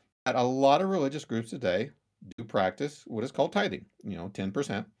example. That a lot of religious groups today do practice what is called tithing,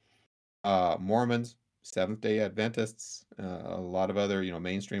 10%. Mormons, Seventh-day Adventists, a lot of other,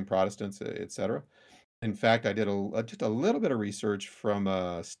 mainstream Protestants, etc. In fact, I did just a little bit of research from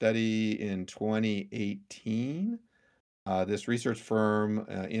a study in 2018. This research firm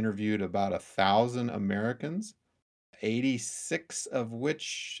interviewed about 1,000 Americans, 86% of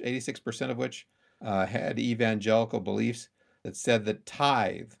which had evangelical beliefs that said that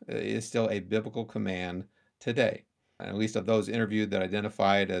tithe is still a biblical command today. And at least of those interviewed that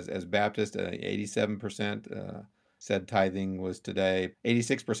identified as Baptist, 87% said tithing was today.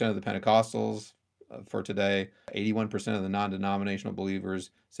 86% of the Pentecostals for today. 81% of the non-denominational believers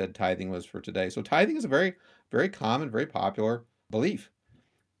said tithing was for today. So tithing is a very, very common, very popular belief.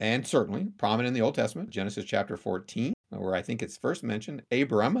 And certainly prominent in the Old Testament, Genesis chapter 14, where I think it's first mentioned,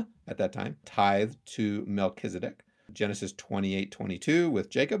 Abram at that time tithed to Melchizedek. Genesis 28:22 with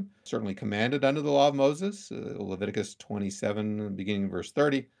Jacob, certainly commanded under the law of Moses. Leviticus 27, beginning verse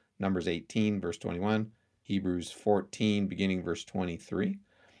 30. Numbers 18, verse 21. Hebrews 14, beginning verse 23.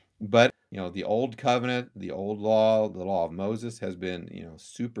 But, the old covenant, the old law, the law of Moses has been,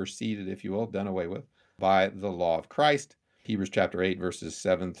 superseded, if you will, done away with by the law of Christ. Hebrews chapter 8, verses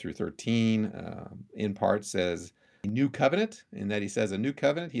 7 through 13, in part says, a new covenant, in that he says, a new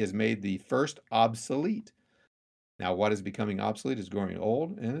covenant, he has made the first obsolete. Now, what is becoming obsolete is growing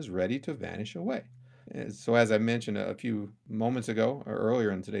old and is ready to vanish away. So, as I mentioned a few moments ago, or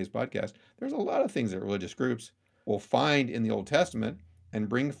earlier in today's podcast, there's a lot of things that religious groups will find in the Old Testament and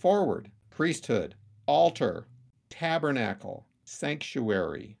bring forward: priesthood, altar, tabernacle,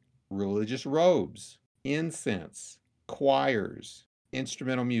 sanctuary, religious robes, incense, choirs,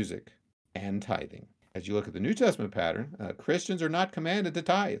 instrumental music, and tithing. As you look at the New Testament pattern, Christians are not commanded to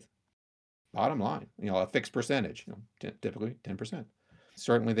tithe. Bottom line, a fixed percentage, typically 10%.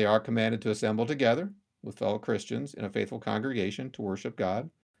 Certainly they are commanded to assemble together with fellow Christians in a faithful congregation to worship God.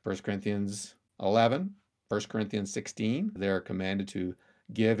 1 Corinthians 11, 1 Corinthians 16, they are commanded to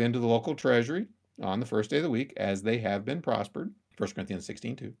give into the local treasury on the first day of the week as they have been prospered. 1 Corinthians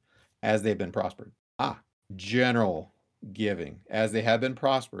 16, too, as they've been prospered. General giving, as they have been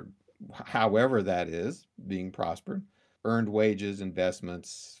prospered, however that is, being prospered. Earned wages,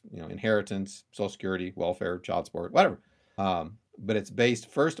 investments, inheritance, Social Security, welfare, child support, whatever. But it's based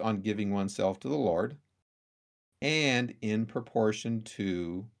first on giving oneself to the Lord and in proportion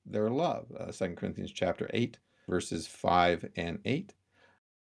to their love. 2 Corinthians chapter 8, verses 5 and 8.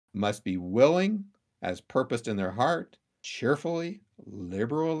 Must be willing, as purposed in their heart, cheerfully,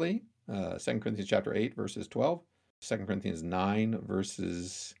 liberally. 2 Corinthians chapter 8, verses 12. 2 Corinthians 9,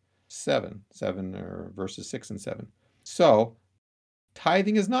 verses 7 or verses 6 and 7. So,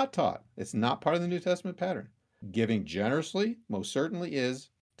 tithing is not taught. It's not part of the New Testament pattern. Giving generously most certainly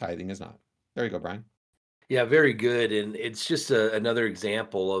is. Tithing is not. There you go, Brian. Yeah, very good. And it's just another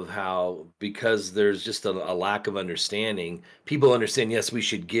example of how, because there's just a lack of understanding, people understand, yes, we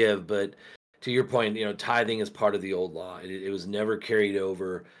should give, but to your point, tithing is part of the old law. It was never carried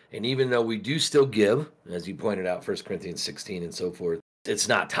over. And even though we do still give, as you pointed out, 1 Corinthians 16 and so forth, it's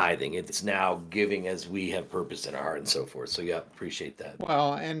not tithing. It's now giving as we have purpose in our heart and so forth. So yeah, appreciate that.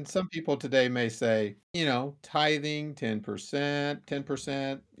 Well, and some people today may say, tithing 10%,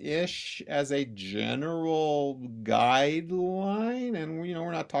 10%-ish as a general guideline. And,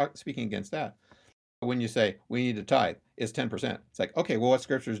 we're not speaking against that. When you say we need to tithe, it's 10%. It's like, okay, well, what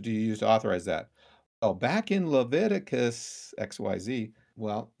scriptures do you use to authorize that? Well, back in Leviticus XYZ,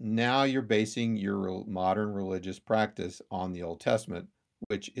 well, now you're basing your modern religious practice on the Old Testament,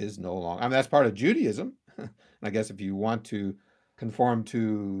 which is no longer, that's part of Judaism. And I guess if you want to conform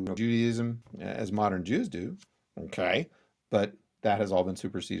to Judaism as modern Jews do, okay, but that has all been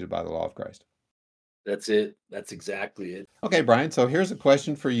superseded by the law of Christ. That's it. That's exactly it. Okay, Brian, so here's a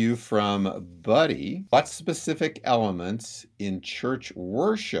question for you from Buddy. What specific elements in church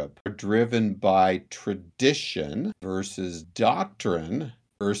worship are driven by tradition versus doctrine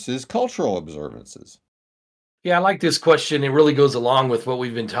versus cultural observances? Yeah, I like this question. It really goes along with what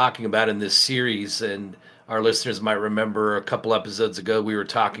we've been talking about in this series. And our listeners might remember a couple episodes ago, we were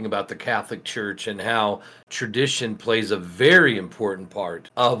talking about the Catholic Church and how tradition plays a very important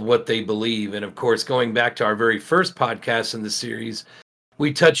part of what they believe. And of course, going back to our very first podcast in the series,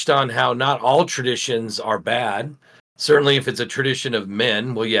 we touched on how not all traditions are bad. Certainly, if it's a tradition of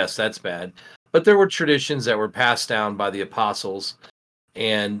men, well, yes, that's bad. But there were traditions that were passed down by the apostles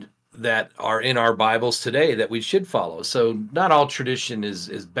and that are in our Bibles today that we should follow. So not all tradition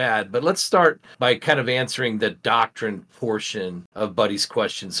is bad, but let's start by kind of answering the doctrine portion of Buddy's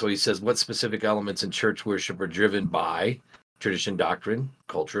question. So he says, what specific elements in church worship are driven by tradition, doctrine,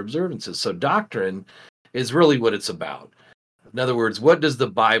 culture, observances? So doctrine is really what it's about. In other words, what does the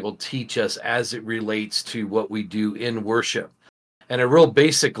Bible teach us as it relates to what we do in worship? At a real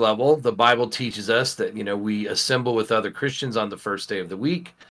basic level, the Bible teaches us that, we assemble with other Christians on the first day of the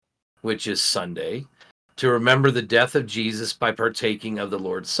week, which is Sunday, to remember the death of Jesus by partaking of the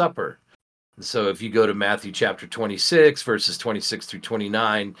Lord's Supper. So if you go to Matthew chapter 26, verses 26 through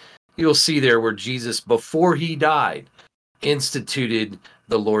 29, you'll see there where Jesus, before he died, instituted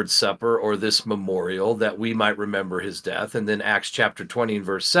the Lord's Supper, or this memorial, that we might remember his death. And then Acts chapter 20 and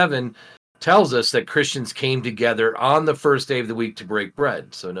verse 7 tells us that Christians came together on the first day of the week to break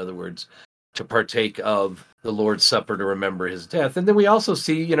bread. So in other words, to partake of the Lord's Supper to remember his death. And then we also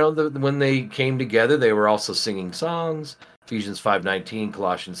see, when they came together, they were also singing songs, Ephesians 5:19,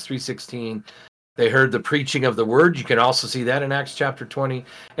 Colossians 3:16. They heard the preaching of the word. You can also see that in Acts chapter 20.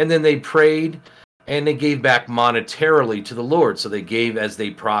 And then they prayed and they gave back monetarily to the Lord. So they gave as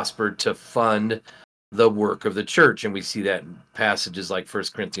they prospered to fund the work of the church. And we see that in passages like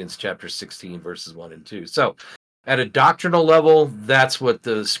 1 Corinthians chapter 16, verses 1 and 2. So at a doctrinal level, that's what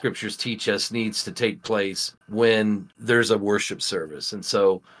the scriptures teach us needs to take place when there's a worship service. And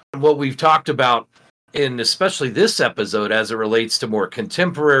so what we've talked about and especially this episode as it relates to more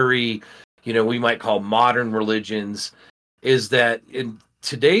contemporary, we might call modern religions, is that in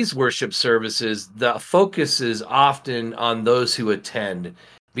today's worship services, the focus is often on those who attend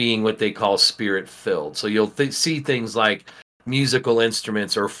being what they call spirit filled. So you'll see things like musical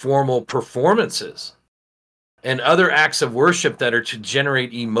instruments or formal performances and other acts of worship that are to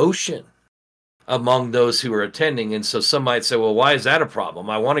generate emotion among those who are attending. And so some might say, well, why is that a problem?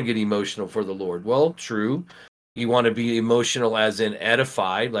 I want to get emotional for the Lord. Well, true. You want to be emotional as in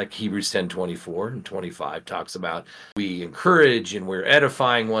edified, like Hebrews 10:24 and 25 talks about. We encourage and we're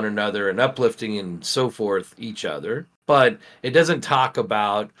edifying one another and uplifting and so forth each other. But it doesn't talk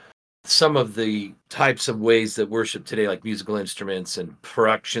about some of the types of ways that worship today, like musical instruments and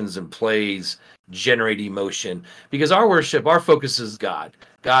productions and plays, generate emotion. Because our worship, our focus is God.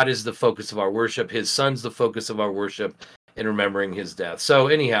 God is the focus of our worship. His Son's the focus of our worship in remembering his death. So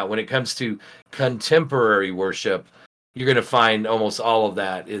anyhow, when it comes to contemporary worship, you're going to find almost all of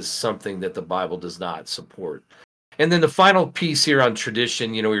that is something that the Bible does not support. And then the final piece here on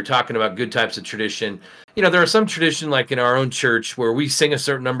tradition, we were talking about good types of tradition. There are some tradition like in our own church where we sing a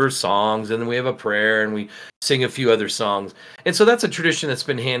certain number of songs and then we have a prayer and we sing a few other songs. And so that's a tradition that's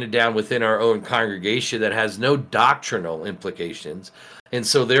been handed down within our own congregation that has no doctrinal implications. And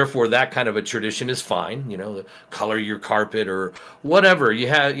so therefore that kind of a tradition is fine, color your carpet or whatever you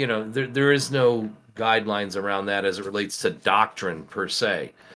have, there is no guidelines around that as it relates to doctrine per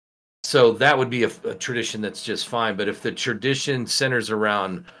se. So that would be a tradition that's just fine. But if the tradition centers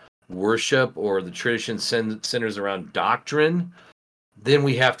around worship or the tradition centers around doctrine, then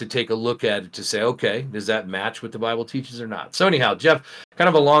we have to take a look at it to say, okay, does that match what the Bible teaches or not? So anyhow, Jeff, kind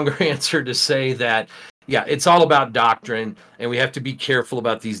of a longer answer to say that, yeah, it's all about doctrine, and we have to be careful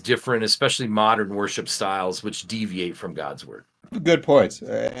about these different, especially modern worship styles, which deviate from God's word. Good points.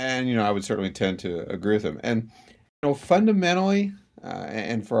 And, I would certainly tend to agree with them. And, fundamentally,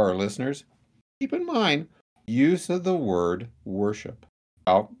 and for our listeners, keep in mind use of the word worship.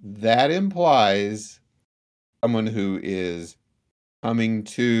 Now, that implies someone who is coming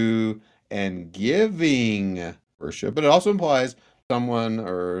to and giving worship, but it also implies someone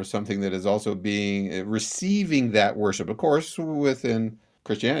or something that is also receiving that worship. Of course, within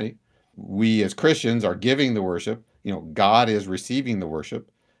Christianity, we as Christians are giving the worship. God is receiving the worship.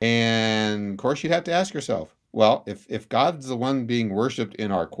 And of course, you'd have to ask yourself, well, if God's the one being worshiped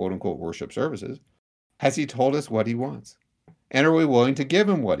in our quote unquote worship services, has he told us what he wants? And are we willing to give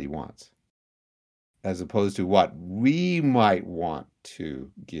him what he wants? As opposed to what we might want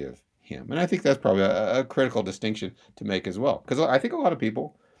to give him. And I think that's probably a critical distinction to make as well. Because I think a lot of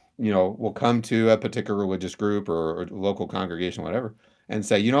people, will come to a particular religious group or local congregation, whatever, and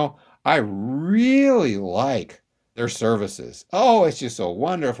say, I really like their services. Oh, it's just so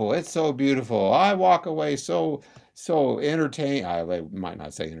wonderful. It's so beautiful. I walk away so entertained. I might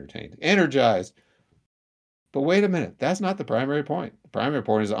not say entertained, energized. But wait a minute. That's not the primary point. The primary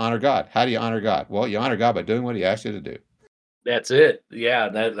point is to honor God. How do you honor God? Well, you honor God by doing what he asked you to do. That's it. Yeah,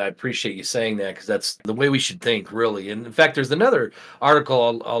 I appreciate you saying that because that's the way we should think, really. And in fact, there's another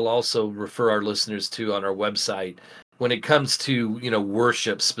article I'll also refer our listeners to on our website when it comes to,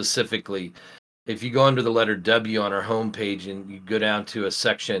 worship specifically. If you go under the letter W on our homepage and you go down to a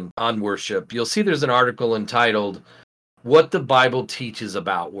section on worship, you'll see there's an article entitled What the Bible Teaches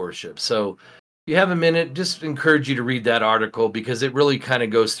About Worship. So if you have a minute, just encourage you to read that article because it really kind of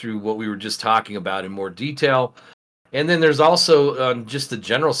goes through what we were just talking about in more detail. And then there's also just the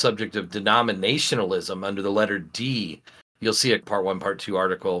general subject of denominationalism under the letter D. You'll see a part 1, part 2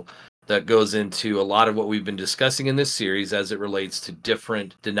 article that goes into a lot of what we've been discussing in this series as it relates to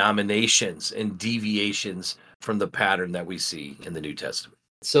different denominations and deviations from the pattern that we see in the New Testament.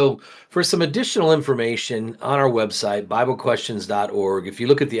 So for some additional information on our website, BibleQuestions.org, if you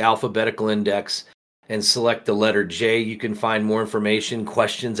look at the alphabetical index and select the letter J, you can find more information,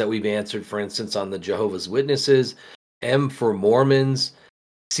 questions that we've answered, for instance, on the Jehovah's Witnesses, M for Mormons,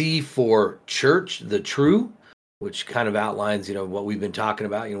 C for Church, the True, which kind of outlines, what we've been talking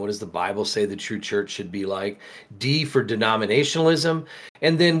about. What does the Bible say the true church should be like? D for denominationalism.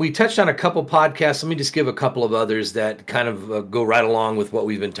 And then we touched on a couple podcasts. Let me just give a couple of others that kind of go right along with what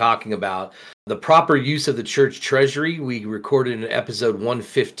we've been talking about. The proper use of the church treasury, we recorded in episode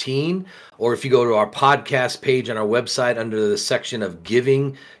 115. Or if you go to our podcast page on our website under the section of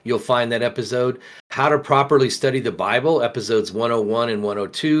giving, you'll find that episode. How to properly study the Bible, episodes 101 and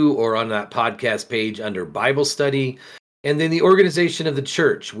 102, or on that podcast page under Bible study. And then the organization of the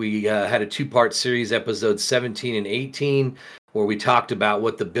church. We had a 2-part series, episodes 17 and 18, where we talked about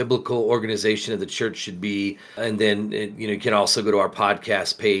what the biblical organization of the church should be. And then, you can also go to our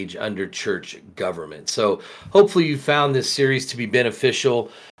podcast page under church government. So hopefully you found this series to be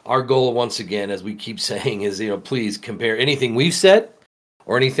beneficial. Our goal, once again, as we keep saying, is, please compare anything we've said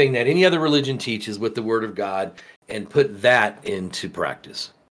or anything that any other religion teaches with the Word of God and put that into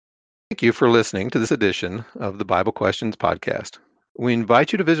practice. Thank you for listening to this edition of the Bible Questions Podcast. We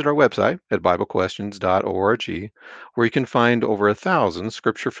invite you to visit our website at BibleQuestions.org, where you can find over 1,000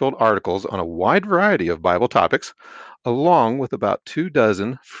 scripture-filled articles on a wide variety of Bible topics, along with about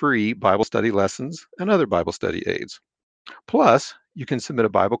 24 free Bible study lessons and other Bible study aids. Plus, you can submit a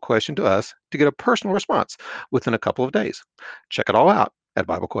Bible question to us to get a personal response within a couple of days. Check it all out at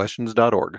BibleQuestions.org.